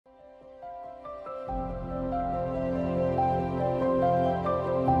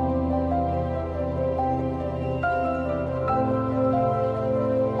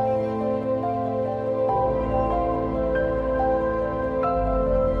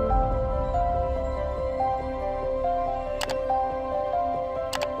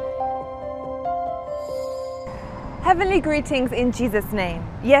Heavenly greetings in Jesus' name.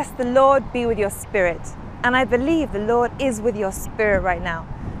 Yes, the Lord be with your spirit. And I believe the Lord is with your spirit right now.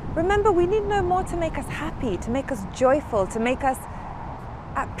 Remember, we need no more to make us happy, to make us joyful, to make us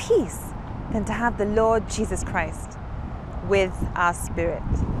at peace than to have the Lord Jesus Christ with our spirit.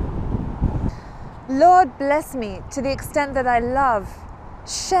 Lord, bless me to the extent that I love,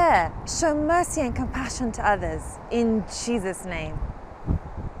 share, show mercy and compassion to others. In Jesus' name.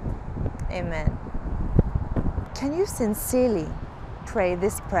 Amen. Can you sincerely pray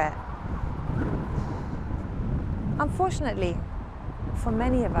this prayer? Unfortunately, for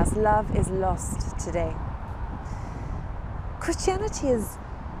many of us, love is lost today. Christianity is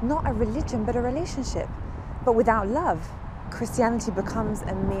not a religion, but a relationship. But without love, Christianity becomes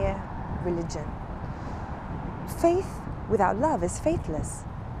a mere religion. Faith without love is faithless.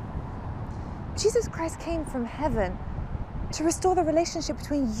 Jesus Christ came from heaven to restore the relationship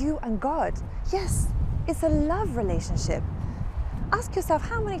between you and God. Yes, it's a love relationship. Ask yourself,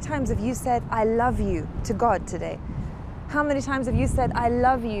 how many times have you said, I love you to God today? How many times have you said, I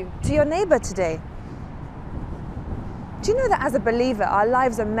love you to your neighbor today? Do you know that as a believer, our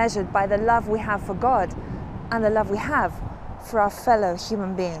lives are measured by the love we have for God and the love we have for our fellow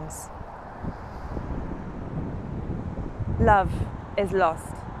human beings? Love is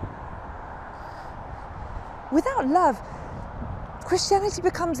lost. Without love, Christianity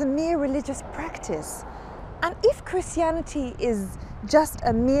becomes a mere religious practice. And if Christianity is just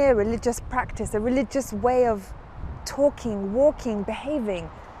a mere religious practice, a religious way of talking, walking, behaving,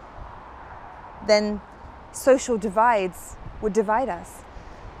 then social divides would divide us.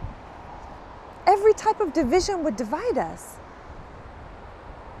 Every type of division would divide us.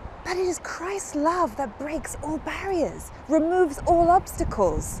 But it is Christ's love that breaks all barriers, removes all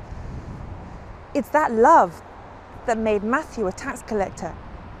obstacles. It's that love that made Matthew, a tax collector,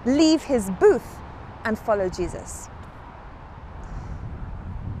 leave his booth and follow Jesus.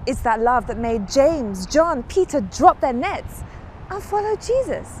 It's that love that made James, John, Peter drop their nets and follow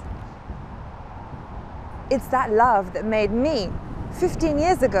Jesus. It's that love that made me, 15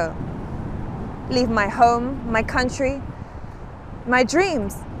 years ago, leave my home, my country, my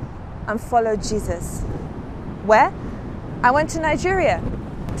dreams, and follow Jesus. Where? I went to Nigeria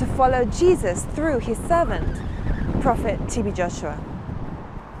to follow Jesus through his servant, Prophet TB Joshua.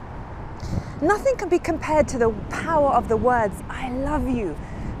 Nothing can be compared to the power of the words, I love you,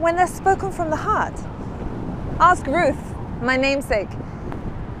 when they're spoken from the heart. Ask Ruth, my namesake,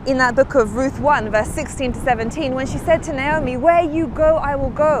 in that book of Ruth 1, verse 16 to 17, when she said to Naomi, where you go, I will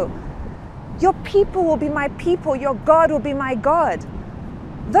go. Your people will be my people, your God will be my God.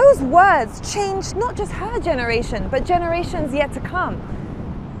 Those words changed not just her generation, but generations yet to come.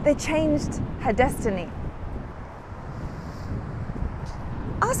 They changed her destiny.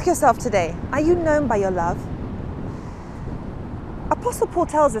 Ask yourself today, are you known by your love? Apostle Paul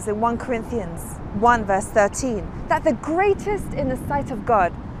tells us in 1 Corinthians 1 verse 13 that the greatest in the sight of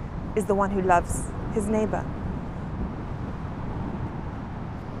God is the one who loves his neighbor.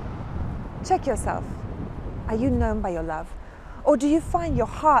 Check yourself. Are you known by your love? Or do you find your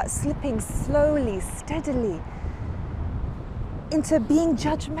heart slipping slowly, steadily into being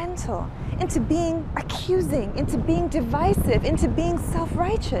judgmental, into being accusing, into being divisive, into being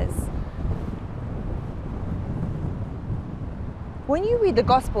self-righteous? When you read the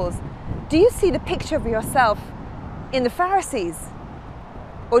Gospels, do you see the picture of yourself in the Pharisees?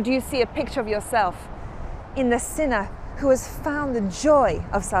 Or do you see a picture of yourself in the sinner who has found the joy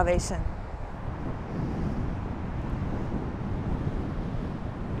of salvation?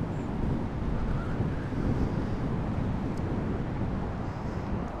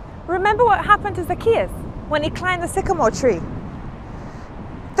 Remember what happened to Zacchaeus when he climbed the sycamore tree?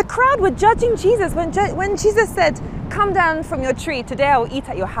 The crowd were judging Jesus when Jesus said, come down from your tree, today I will eat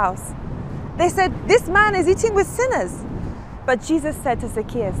at your house. They said, this man is eating with sinners. But Jesus said to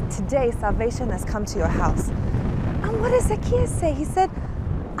Zacchaeus, today salvation has come to your house. And what does Zacchaeus say? He said,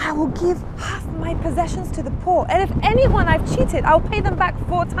 I will give half my possessions to the poor. And if anyone I've cheated, I'll pay them back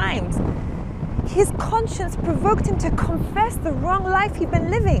 4 times. His conscience provoked him to confess the wrong life he'd been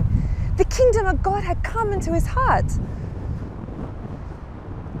living. The kingdom of God had come into his heart.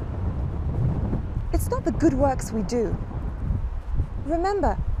 It's not the good works we do.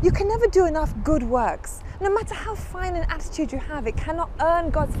 Remember, you can never do enough good works. No matter how fine an attitude you have, it cannot earn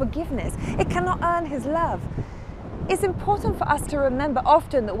God's forgiveness. It cannot earn his love. It's important for us to remember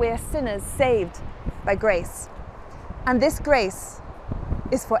often that we are sinners saved by grace. And this grace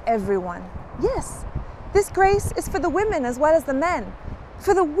is for everyone. Yes, this grace is for the women as well as the men,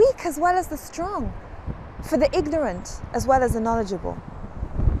 for the weak as well as the strong, for the ignorant as well as the knowledgeable.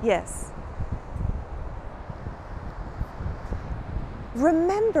 Yes.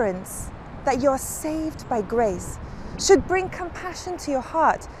 remembrance that you're saved by grace should bring compassion to your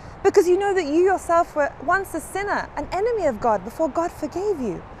heart, because you know that you yourself were once a sinner, an enemy of God, before God forgave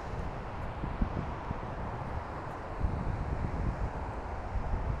you.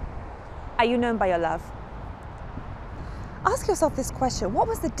 Are you known by your love? Ask yourself this question. What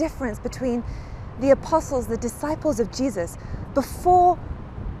was the difference between the apostles, the disciples of Jesus, before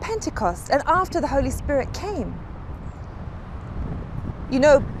Pentecost and after the Holy Spirit came? You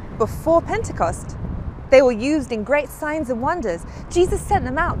know, before Pentecost, they were used in great signs and wonders. Jesus sent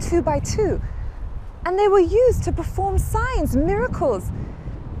them out 2 by 2, and they were used to perform signs, miracles.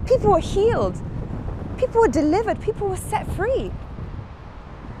 People were healed. People were delivered. People were set free.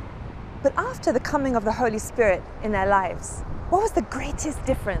 But after the coming of the Holy Spirit in their lives, what was the greatest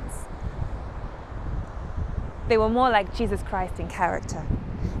difference? They were more like Jesus Christ in character,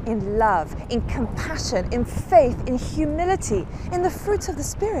 in love, in compassion, in faith, in humility, in the fruits of the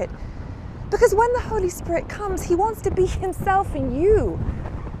Spirit. Because when the Holy Spirit comes, He wants to be Himself in you.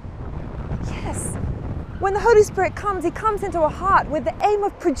 Yes, when the Holy Spirit comes, He comes into a heart with the aim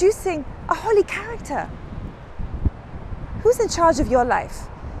of producing a holy character. Who's in charge of your life?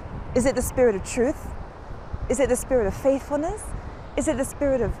 Is it the Spirit of truth? Is it the Spirit of faithfulness? Is it the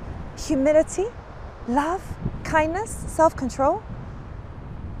Spirit of humility, love, kindness, self-control?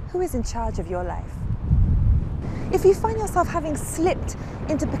 Who is in charge of your life? If you find yourself having slipped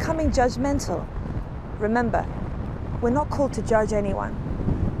into becoming judgmental, remember, we're not called to judge anyone.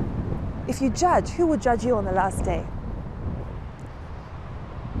 If you judge, who will judge you on the last day?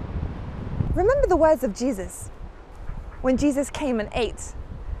 Remember the words of Jesus when Jesus came and ate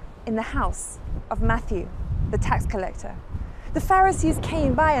in the house of Matthew, the tax collector. The Pharisees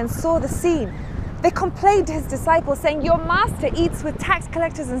came by and saw the scene. They complained to His disciples, saying, "Your master eats with tax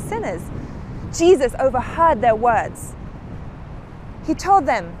collectors and sinners." Jesus overheard their words. He told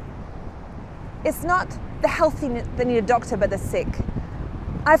them, "It's not the healthy that need a doctor, but the sick.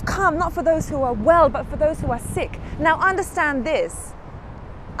 I've come not for those who are well, but for those who are sick. Now understand this.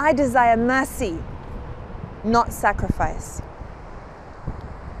 I desire mercy, not sacrifice."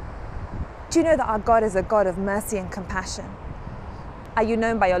 Do you know that our God is a God of mercy and compassion? Are you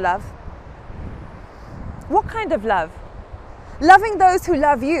known by your love? What kind of love? Loving those who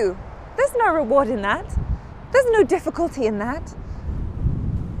love you. There's no reward in that. There's no difficulty in that.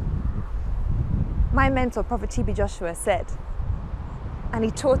 My mentor, Prophet T.B. Joshua, said, and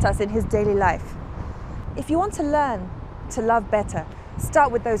he taught us in his daily life, if you want to learn to love better,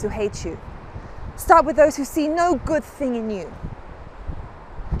 start with those who hate you. Start with those who see no good thing in you.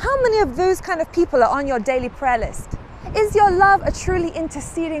 How many of those kind of people are on your daily prayer list? Is your love a truly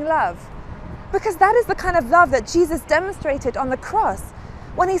interceding love? Because that is the kind of love that Jesus demonstrated on the cross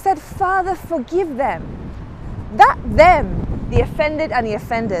when He said, "Father, forgive them." That them, the offended and the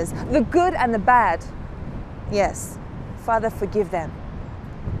offenders, the good and the bad. Yes, Father, forgive them.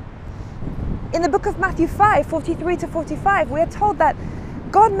 In the book of Matthew 5, 43 to 45, we are told that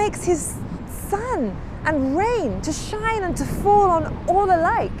God makes His sun and rain to shine and to fall on all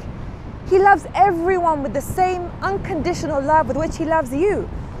alike. He loves everyone with the same unconditional love with which He loves you.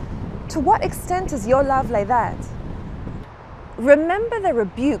 To what extent is your love like that? Remember the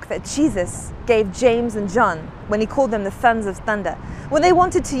rebuke that Jesus gave James and John when He called them the sons of thunder, when they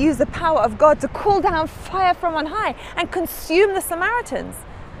wanted to use the power of God to call down fire from on high and consume the Samaritans.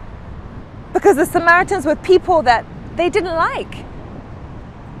 Because the Samaritans were people that they didn't like.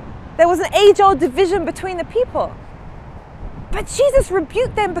 There was an age-old division between the people. But Jesus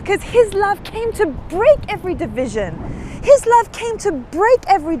rebuked them because His love came to break every division. His love came to break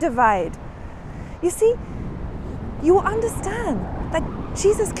every divide. You see, you will understand that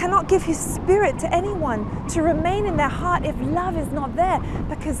Jesus cannot give His Spirit to anyone to remain in their heart if love is not there,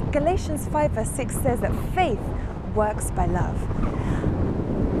 because Galatians 5 verse 6 says that faith works by love.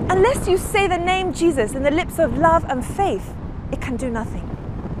 Unless you say the name Jesus in the lips of love and faith, it can do nothing.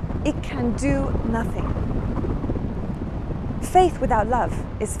 It can do nothing. Faith without love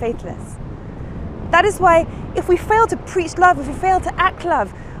is faithless. That is why if we fail to preach love, if we fail to act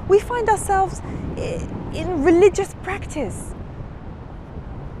love, we find ourselves in religious practice.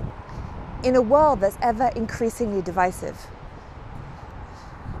 In a world that's ever increasingly divisive,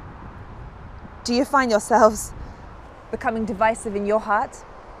 do you find yourselves becoming divisive in your heart?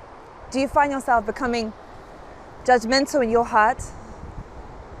 Do you find yourself becoming judgmental in your heart?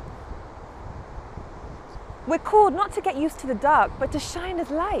 We're called not to get used to the dark, but to shine as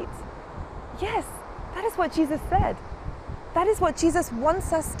light. Yes, that is what Jesus said. That is what Jesus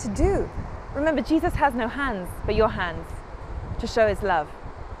wants us to do. Remember, Jesus has no hands but your hands to show His love.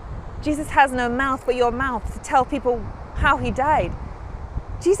 Jesus has no mouth but your mouth to tell people how He died.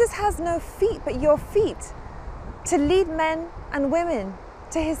 Jesus has no feet but your feet to lead men and women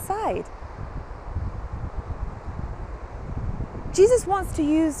to his side. Jesus wants to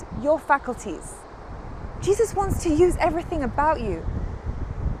use your faculties. Jesus wants to use everything about you.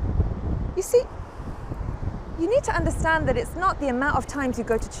 You see, you need to understand that it's not the amount of times you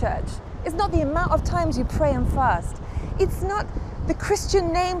go to church. It's not the amount of times you pray and fast. It's not the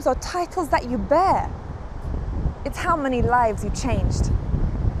Christian names or titles that you bear. It's how many lives you changed.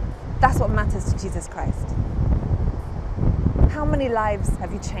 That's what matters to Jesus Christ. How many lives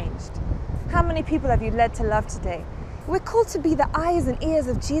have you changed? How many people have you led to love today? We're called to be the eyes and ears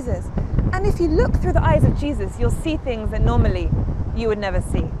of Jesus. And if you look through the eyes of Jesus, you'll see things that normally you would never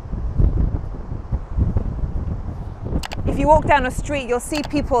see. If you walk down a street, you'll see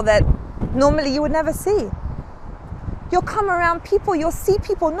people that normally you would never see. You'll come around people, you'll see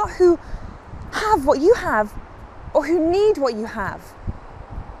people not who have what you have or who need what you have.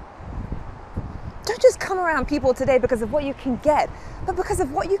 Don't just come around people today because of what you can get, but because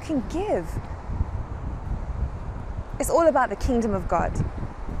of what you can give. It's all about the kingdom of God.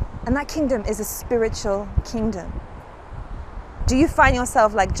 And that kingdom is a spiritual kingdom. Do you find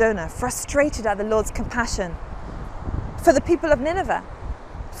yourself like Jonah, frustrated at the Lord's compassion for the people of Nineveh,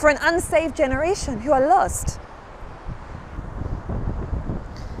 for an unsaved generation who are lost?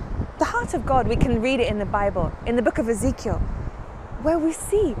 The heart of God, we can read it in the Bible, in the book of Ezekiel, where we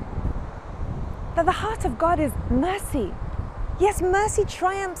see that the heart of God is mercy. Yes, mercy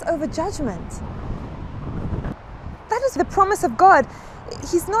triumphs over judgment. That is the promise of God.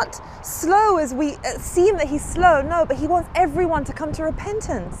 He's not slow as we seem that he's slow, no, but he wants everyone to come to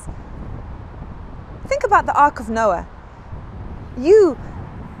repentance. Think about the Ark of Noah. You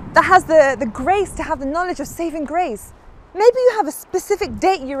that has the grace to have the knowledge of saving grace. Maybe you have a specific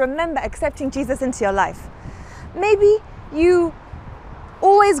date you remember accepting Jesus into your life. Maybe you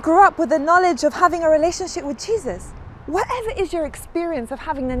always grew up with the knowledge of having a relationship with Jesus. Whatever is your experience of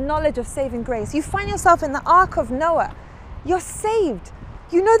having the knowledge of saving grace, you find yourself in the Ark of Noah. You're saved.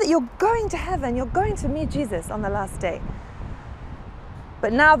 You know that you're going to heaven. You're going to meet Jesus on the last day.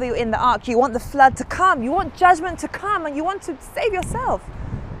 But now that you're in the ark, you want the flood to come. You want judgment to come, and you want to save yourself.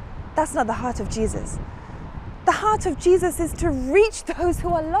 That's not the heart of Jesus. The heart of Jesus is to reach those who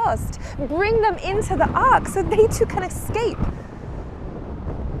are lost, bring them into the ark so they too can escape.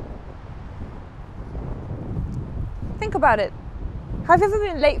 Think about it. Have you ever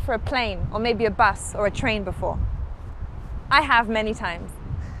been late for a plane or maybe a bus or a train before? I have many times.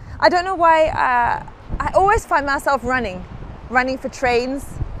 I don't know why, I always find myself running for trains,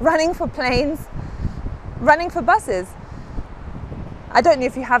 running for planes, running for buses. I don't know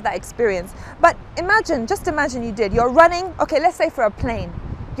if you have that experience, but just imagine you did. You're running, okay, let's say for a plane.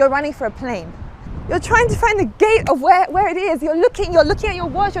 You're running for a plane. You're trying to find the gate of where it is. You're looking at your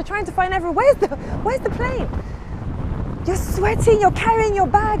watch, you're trying to find where's the plane? You're sweating, you're carrying your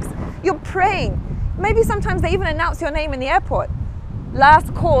bags, you're praying. Maybe sometimes they even announce your name in the airport.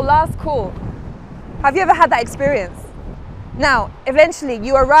 Last call, last call. Have you ever had that experience? Now, eventually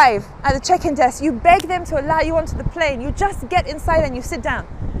you arrive at the check-in desk, you beg them to allow you onto the plane, you just get inside and you sit down.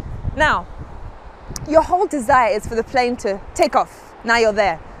 Now, your whole desire is for the plane to take off. Now you're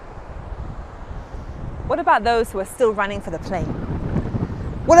there. What about those who are still running for the plane?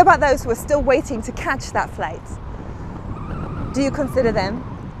 What about those who are still waiting to catch that flight? Do you consider them?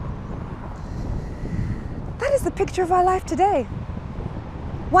 That is the picture of our life today.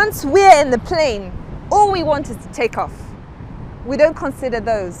 Once we're in the plane, all we want is to take off. We don't consider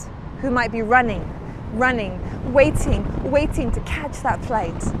those who might be running, waiting to catch that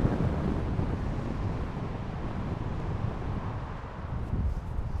flight.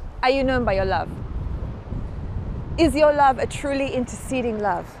 Are you known by your love? Is your love a truly interceding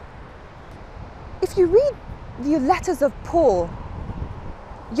love? If you read the letters of Paul,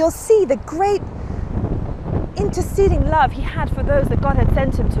 you'll see the great interceding love he had for those that God had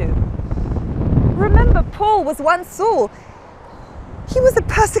sent him to. Remember, Paul was once Saul. He was a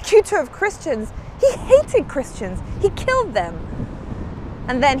persecutor of Christians. He hated Christians. He killed them.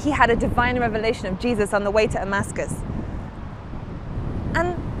 And then he had a divine revelation of Jesus on the way to Damascus.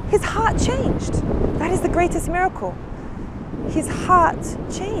 And his heart changed. That is the greatest miracle. His heart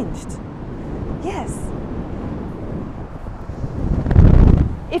changed. Yes.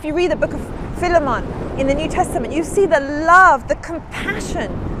 If you read the book of Philemon in the New Testament, you see the love, the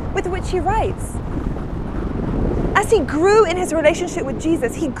compassion with which he writes. As he grew in his relationship with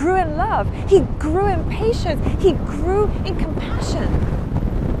Jesus, he grew in love, he grew in patience, he grew in compassion.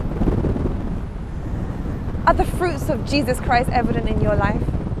 Are the fruits of Jesus Christ evident in your life?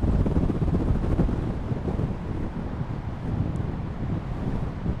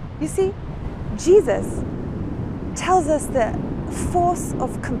 You see, Jesus tells us the force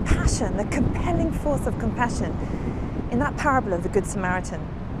of compassion, the compelling force of compassion in that parable of the Good Samaritan.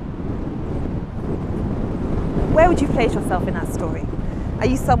 Where would you place yourself in that story? Are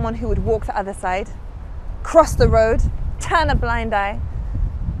you someone who would walk the other side, cross the road, turn a blind eye?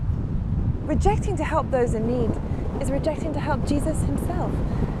 Rejecting to help those in need is rejecting to help Jesus himself.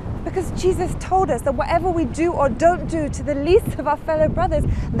 Because Jesus told us that whatever we do or don't do to the least of our fellow brothers,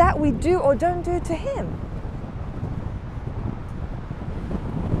 that we do or don't do to him.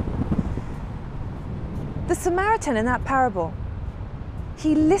 The Samaritan in that parable,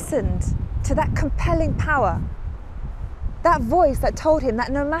 he listened to that compelling power, that voice that told him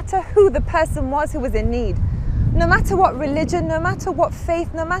that no matter who the person was who was in need, no matter what religion, no matter what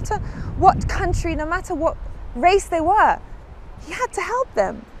faith, no matter what country, no matter what race they were, he had to help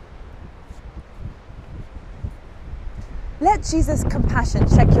them. Let Jesus' compassion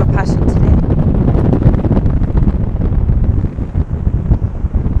check your passion today.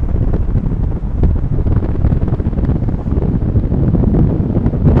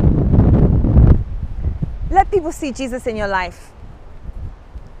 Let people see Jesus in your life.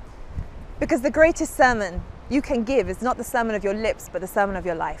 Because the greatest sermon you can give is not the sermon of your lips, but the sermon of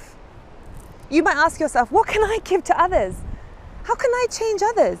your life. You might ask yourself, what can I give to others? How can I change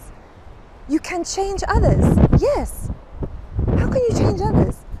others? You can change others, yes. How can you change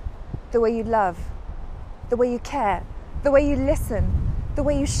others? The way you love, the way you care, the way you listen, the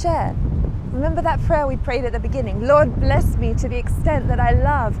way you share. Remember that prayer we prayed at the beginning? Lord, bless me to the extent that I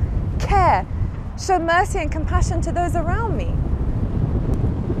love, care, show mercy and compassion to those around me.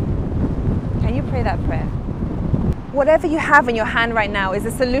 Can you pray that prayer? Whatever you have in your hand right now is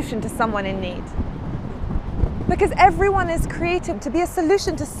a solution to someone in need. Because everyone is created to be a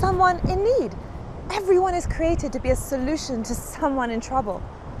solution to someone in need. Everyone is created to be a solution to someone in trouble.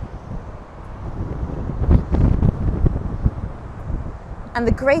 And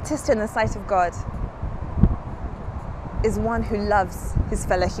the greatest in the sight of God is one who loves his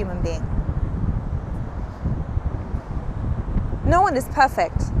fellow human being. No one is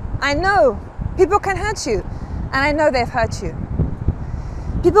perfect. I know people can hurt you, and I know they've hurt you.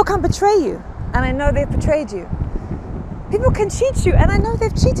 People can betray you, and I know they've betrayed you. People can cheat you, and I know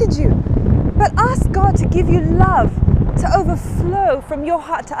they've cheated you. But ask God to give you love to overflow from your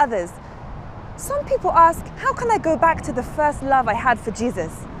heart to others. Some people ask, how can I go back to the first love I had for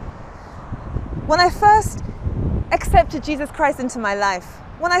Jesus? When I first accepted Jesus Christ into my life,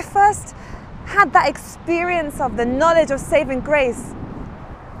 when I first had that experience of the knowledge of saving grace,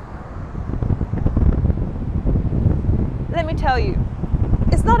 let me tell you,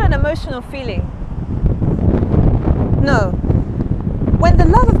 it's not an emotional feeling. No. When the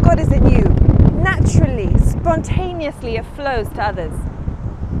love of God is in you, naturally, spontaneously it flows to others.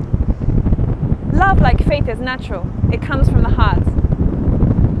 Love, like faith, is natural. It comes from the heart.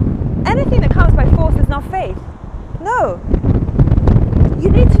 Anything that comes by force is not faith. No. You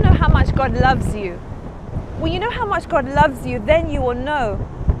need to know how much God loves you. When you know how much God loves you, then you will know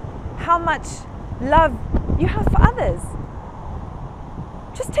how much love you have for others.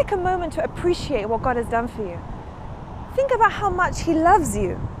 Just take a moment to appreciate what God has done for you. Think about how much he loves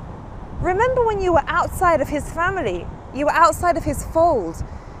you. Remember when you were outside of his family, you were outside of his fold,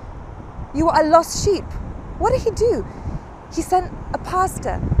 you were a lost sheep. What did he do? He sent a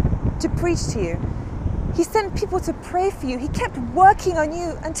pastor to preach to you. He sent people to pray for you. He kept working on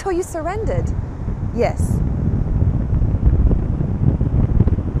you until you surrendered. Yes.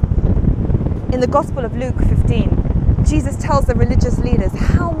 In the Gospel of Luke 15, Jesus tells the religious leaders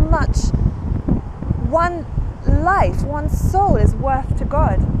how much one life, one soul is worth to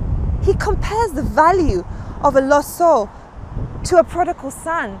God. He compares the value of a lost soul to a prodigal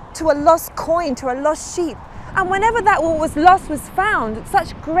son, to a lost coin, to a lost sheep. And whenever that what was lost was found,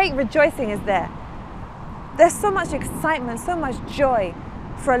 such great rejoicing is there. There's so much excitement, so much joy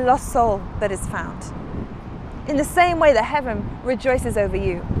for a lost soul that is found. In the same way that heaven rejoices over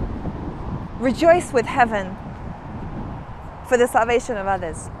you. Rejoice with heaven for the salvation of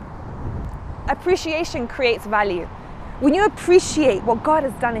others. Appreciation creates value. When you appreciate what God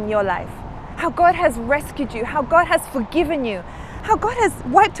has done in your life, how God has rescued you, how God has forgiven you, how God has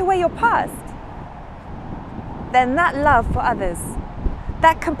wiped away your past, then that love for others,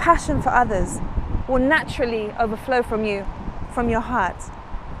 that compassion for others will naturally overflow from you, from your heart.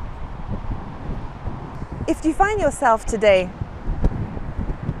 If you find yourself today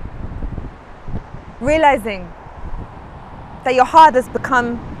realizing that your heart has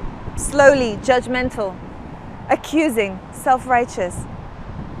become slowly judgmental, accusing, self-righteous,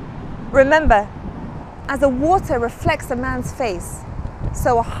 remember, as the water reflects a man's face,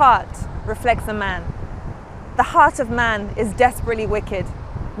 So a heart reflects a man. The heart of man is desperately wicked.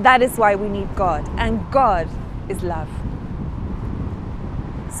 That is why we need God, and God is love.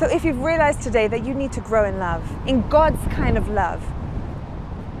 So if you've realized today that you need to grow in love, in God's kind of love,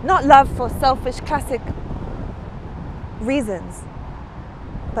 not love for selfish, classic reasons,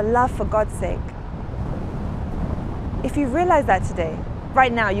 but love for God's sake. If you realize that today,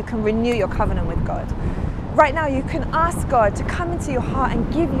 right now you can renew your covenant with God. Right now you can ask God to come into your heart and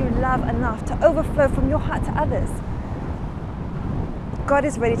give you love enough to overflow from your heart to others. God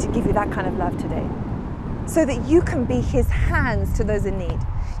is ready to give you that kind of love today, so that you can be His hands to those in need.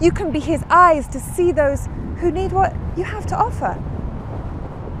 You can be His eyes to see those who need what you have to offer.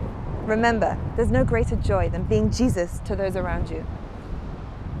 Remember, there's no greater joy than being Jesus to those around you.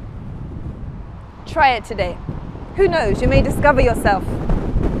 Try it today. Who knows, you may discover yourself.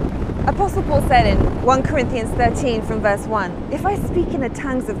 Apostle Paul said in 1 Corinthians 13 from verse 1, "If I speak in the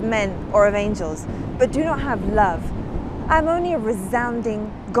tongues of men or of angels, but do not have love, I am only a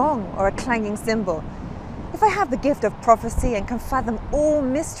resounding gong or a clanging cymbal. If I have the gift of prophecy and can fathom all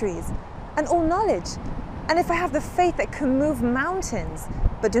mysteries and all knowledge, and if I have the faith that can move mountains,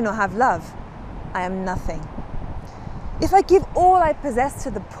 but do not have love, I am nothing. If I give all I possess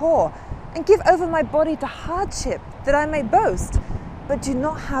to the poor and give over my body to hardship that I may boast, but do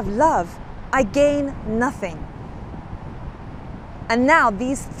not have love, I gain nothing." And now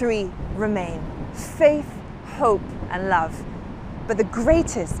these three remain: faith, hope, and love. But the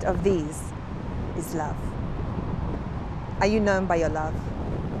greatest of these is love. Are you known by your love?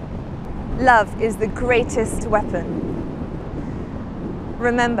 Love is the greatest weapon.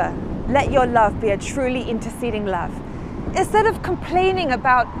 Remember, let your love be a truly interceding love. Instead of complaining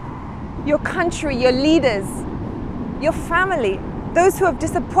about your country, your leaders, your family, those who have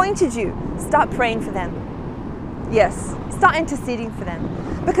disappointed you, start praying for them. Yes, start interceding for them.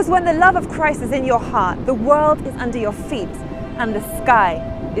 Because when the love of Christ is in your heart, the world is under your feet and the sky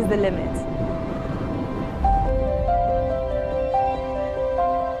is the limit.